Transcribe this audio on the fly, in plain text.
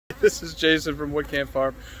This is Jason from Wood Camp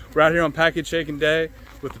Farm. We're out here on package shaking day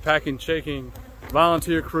with the package shaking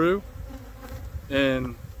volunteer crew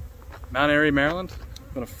in Mount Airy, Maryland.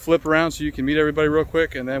 I'm gonna flip around so you can meet everybody real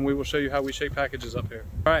quick, and then we will show you how we shake packages up here.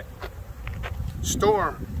 All right.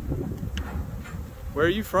 Storm. Where are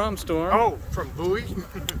you from, Storm? Oh, from Bowie.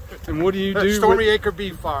 And what do you do? Stormy Acre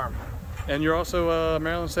Bee Farm. And you're also a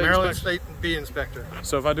Maryland State State Bee Inspector.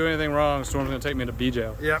 So if I do anything wrong, Storm's gonna take me to bee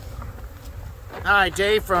jail. Yep. Hi,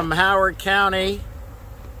 Dave from Howard County,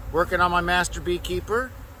 working on my master beekeeper,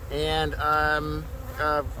 and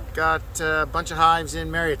I've got a bunch of hives in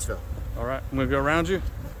Marriottsville. All right, I'm gonna go around you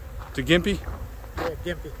to Gimpy. Yeah,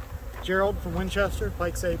 Gimpy. Gerald from Winchester,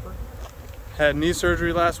 Pike Saper. Had knee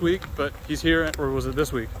surgery last week, but he's here, or was it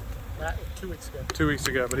this week? 2 weeks ago. 2 weeks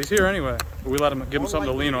ago, but he's here anyway. We let him give him something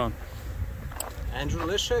to lean on. Andrew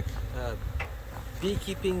Lishik,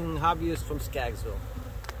 beekeeping hobbyist from Skaggsville.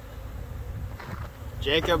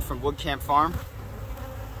 Jacob from Wood Camp Farm.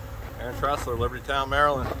 Aaron Tressler, Libertytown,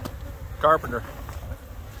 Maryland. Carpenter.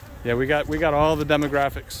 Yeah, we got all the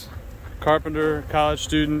demographics. Carpenter, college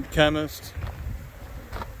student, chemist,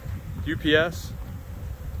 UPS.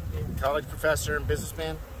 College professor and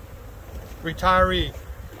businessman. Retiree.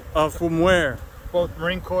 From where? Both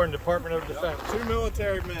Marine Corps and Department of Defense. 2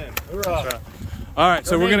 military men. Right. All right,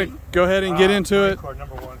 so we're gonna go ahead and get into it. Corps,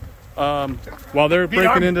 #1. While they're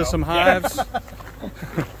breaking into some hives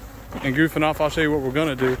and goofing off, I'll show you what we're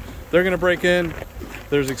gonna do. They're gonna break in.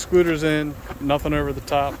 There's excluders in, nothing over the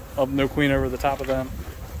top, no queen over the top of them.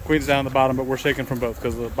 Queen's down the bottom, but we're shaking from both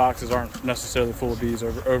because the boxes aren't necessarily full of bees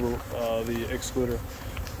over the excluder.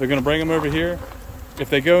 They're gonna bring them over here. If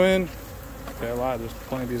they go in, okay, I lied, there's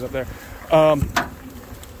plenty of bees up there.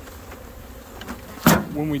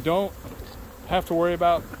 When we don't have to worry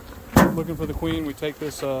about looking for the queen, we take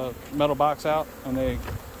this metal box out and they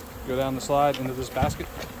go down the slide into this basket.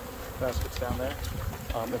 Basket's down there.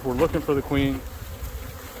 If we're looking for the queen,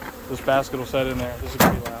 this basket will set in there. This is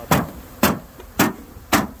gonna be loud.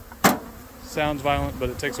 Sounds violent, but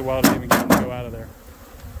it takes a while to even get them to go out of there.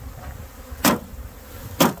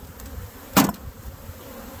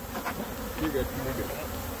 You're good. You're good.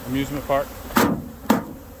 Amusement park.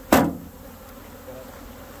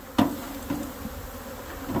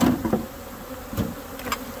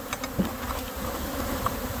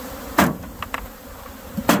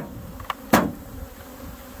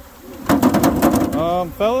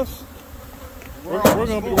 Fellas, we're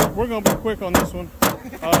gonna be quick on this one.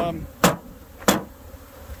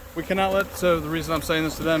 We cannot let, so the reason I'm saying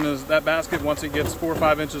this to them is that basket, once it gets 4 or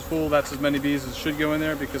 5 inches full, that's as many bees as should go in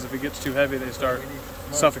there, because if it gets too heavy, they start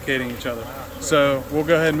suffocating each other. So we'll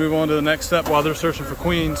go ahead and move on to the next step while they're searching for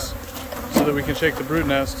queens so that we can shake the brood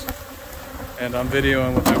nest. And I'm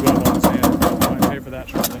videoing with my glove on his hand. I might pay for that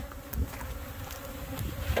shortly.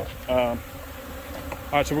 All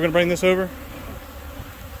right, so we're gonna bring this over.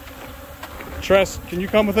 Tress, can you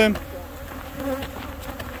come with him?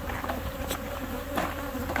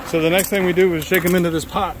 So the next thing we do is shake him into this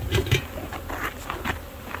pot.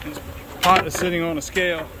 This pot is sitting on a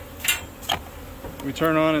scale. We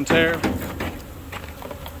turn on and tear.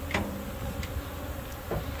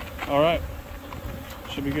 All right,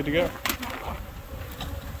 should be good to go.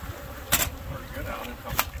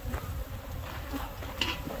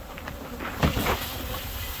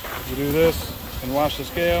 We do this and wash the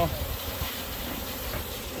scale.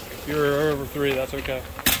 If you're over 3, that's okay.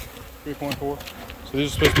 3.4. So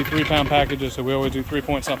these are supposed to be 3-pound packages, so we always do 3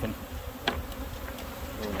 point something.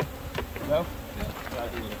 No?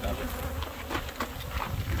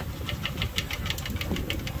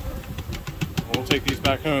 We'll take these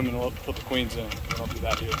back home and we'll put the queens in. We don't do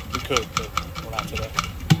that here. We could, but we're not today.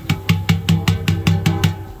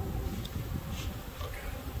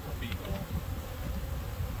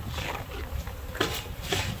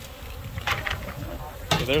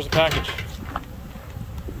 So there's the package.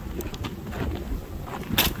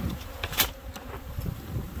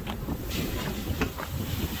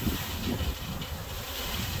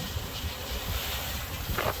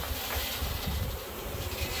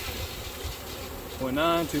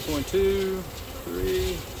 .9, 2.2,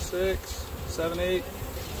 3, 6, 7, 8.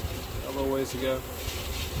 A little ways to go.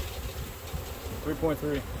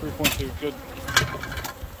 3.3, 3.2, good.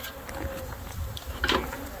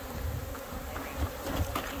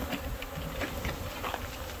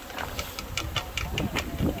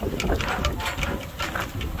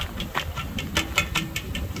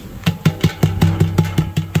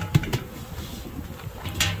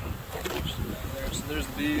 There's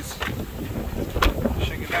the bees.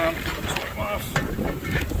 Shake it down, swing them off.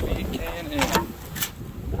 Feed can in.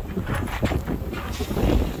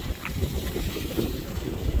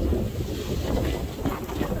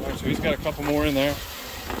 just got a couple more in there.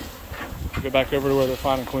 Go back over to where they're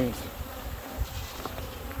finding queens.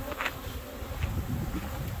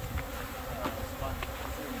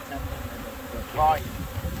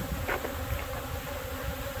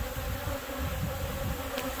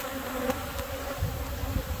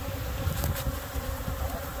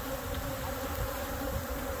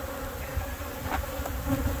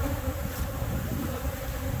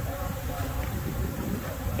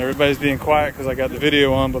 Everybody's being quiet because I got the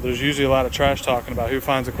video on, but there's usually a lot of trash talking about who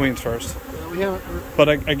finds the queens first. But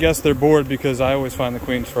I guess they're bored because I always find the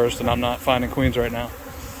queens first, and I'm not finding queens right now.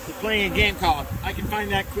 We're playing a game called I Can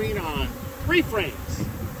Find That Queen on 3 frames.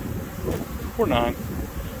 Or 9.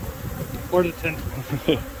 Or the 10.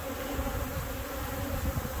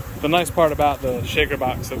 The nice part about the shaker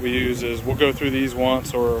box that we use is we'll go through these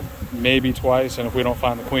once or maybe twice, and if we don't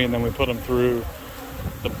find the queen, then we put them through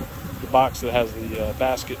the box that has the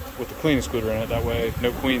basket with the clean excluder in it. That way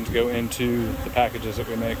no queens go into the packages that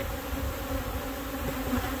we make.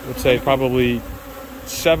 I would say probably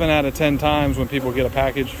 7 out of 10 times when people get a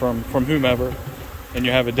package from whomever and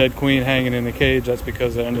you have a dead queen hanging in the cage, that's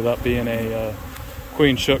because it ended up being a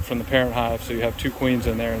queen shook from the parent hive. So you have 2 queens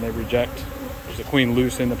in there and they reject. There's a queen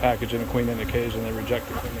loose in the package and a queen in the cage, and they reject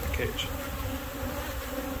the queen in the cage.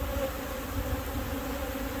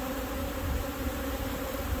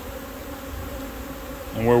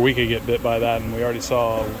 And where we could get bit by that, and we already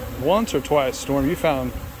saw once or twice. Storm, you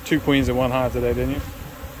found 2 queens in one hive today, didn't you?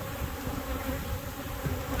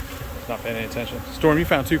 Not paying any attention. Storm, you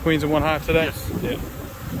found 2 queens in one hive today? Yes. Yeah.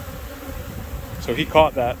 So he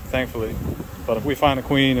caught that, thankfully. But if we find a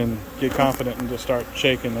queen and get confident and just start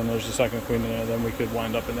shaking, and there's a second queen in there, then we could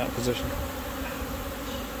wind up in that position.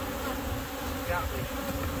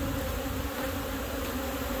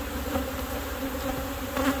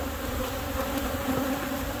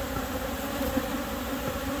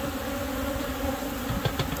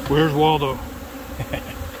 Where's Waldo?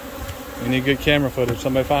 We need good camera footage.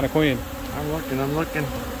 Somebody find a queen. I'm looking.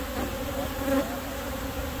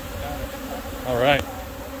 All right.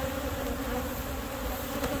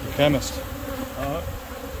 The chemist.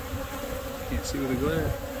 Can't see with the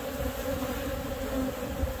glare.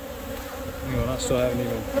 You know, I still haven't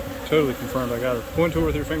even totally confirmed I got her. Point to her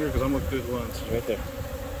with your finger because I'm looking through the lens. Right there.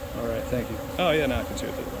 All right, thank you. Oh yeah, now I can see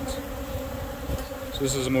it through the lens. So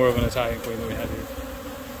this is more of an Italian queen than we have here.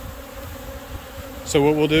 So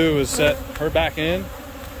what we'll do is set her back in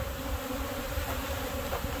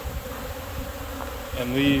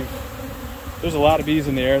and leave. There's a lot of bees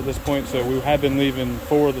in the air at this point, so we had been leaving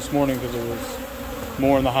 4 this morning because it was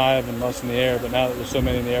more in the hive and less in the air, but now that there's so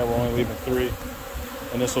many in the air, we're only leaving 3.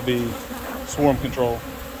 And this will be swarm control.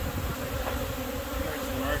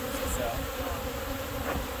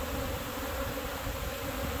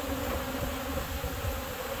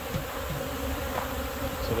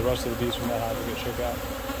 So the rest of the bees from that hive will get shook out.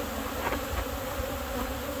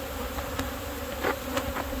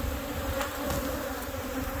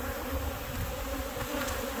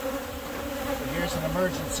 Here's an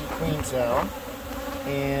emergency queen cell,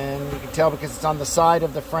 and you can tell because it's on the side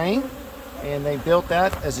of the frame, and they built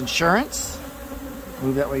that as insurance.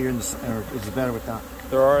 Move that way, you're in the, or is it better with that?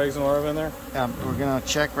 There are eggs and larvae in there? We're gonna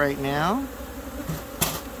check right now.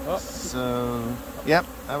 Oh. So, yep,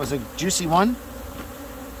 that was a juicy one.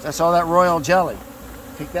 That's all that royal jelly.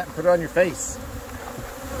 Take that and put it on your face.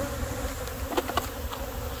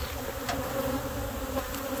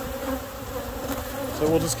 So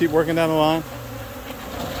we'll just keep working down the line.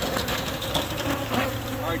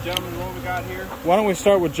 All right, gentlemen, what we got here? Why don't we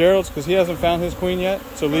start with Gerald's because he hasn't found his queen yet.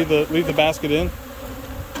 So leave the basket in,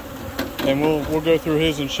 and we'll go through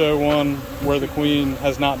his and show one where the queen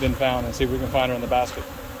has not been found and see if we can find her in the basket.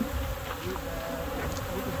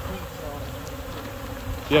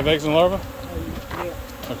 Do you have eggs and larvae? Yeah.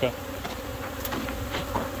 Okay.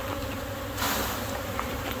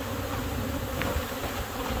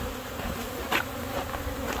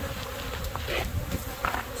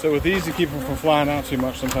 So with these, to keep them from flying out too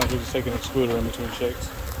much, sometimes we just take an excluder in between shakes.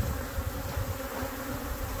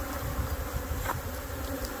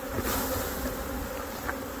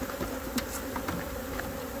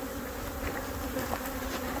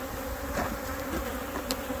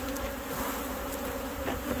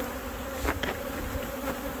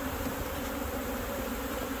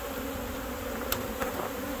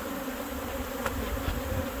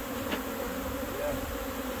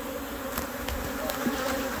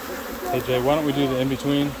 Hey Jay, why don't we do the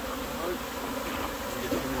in-between?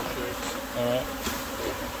 Alright.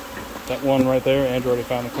 That one right there, Andrew already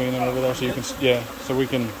found the queen in over there, so you can, yeah, so we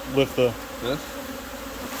can lift the... This?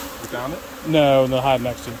 You found it? No, the hive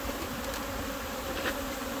next to you.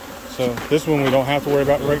 So this one we don't have to worry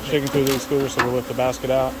about shaking through the excluder, so we'll lift the basket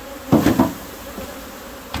out.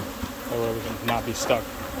 That way we can not be stuck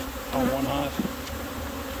on one hive.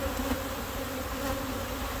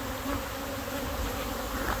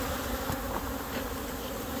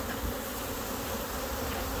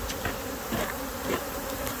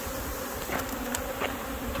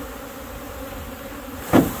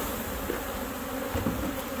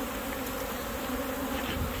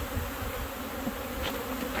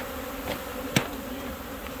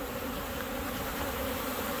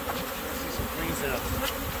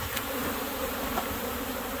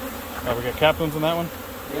 Oh, we got captains in that one?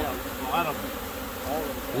 Yeah, a lot of them.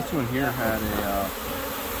 This one here had a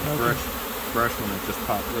fresh one that just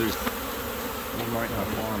popped loose. We might not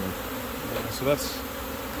farm it. Yeah, so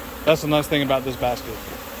that's the nice thing about this basket.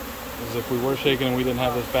 Is if we were shaking and we didn't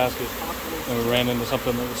have this basket and we ran into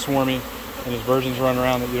something that was swarmy and there's virgins running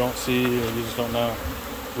around that you don't see or you just don't know,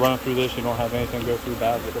 running through this you don't have anything go through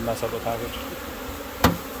bad that could mess up the package.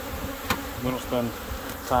 We don't spend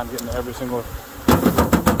time getting to every single,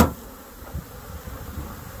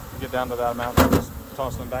 get down to that amount, just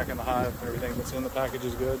tossing them back in the hive. Everything that's in the package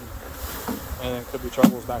is good, and it could be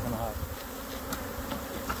troubles back in the hive.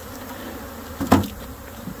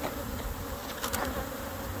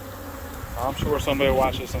 I'm sure somebody will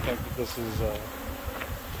watch this and think that this is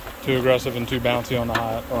too aggressive and too bouncy on the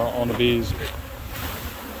hive, or on the bees.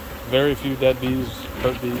 Very few dead bees,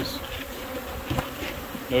 hurt bees.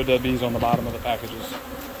 No dead bees on the bottom of the packages.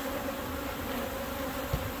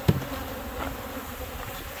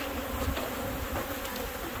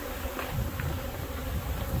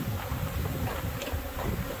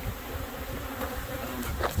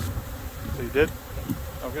 So you did?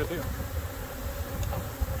 Oh, good deal.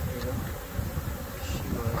 She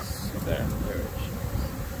was There. there.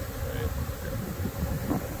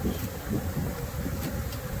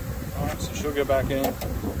 Alright, so she'll go back in.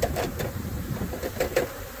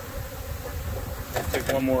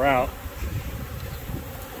 Take one more out.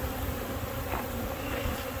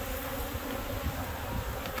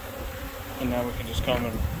 And now we can just come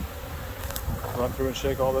and run through and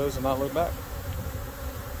shake all those and not look back.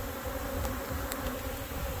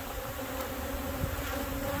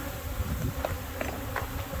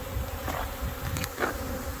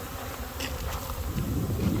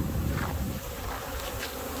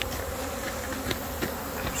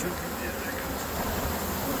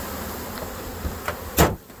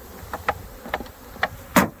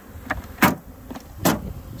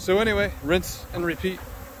 So anyway, rinse and repeat,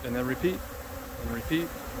 and then repeat, and repeat,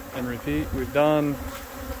 and repeat. We've done,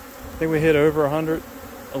 I think we hit over 100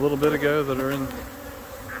 a little bit ago that are in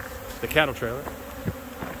the cattle trailer.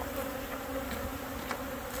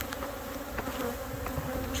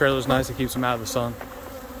 Trailer's nice, it keeps them out of the sun.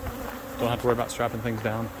 Don't have to worry about strapping things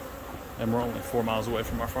down. And we're only 4 miles away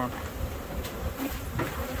from our farm.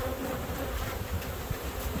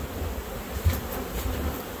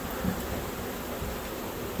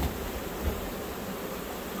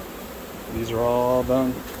 These are all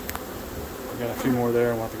done. We got a few more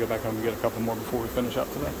there. We'll have to go back home and get a couple more before we finish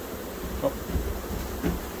up today. Oh.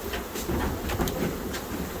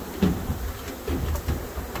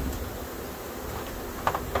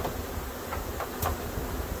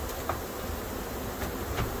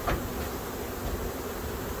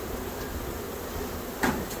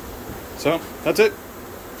 So that's it.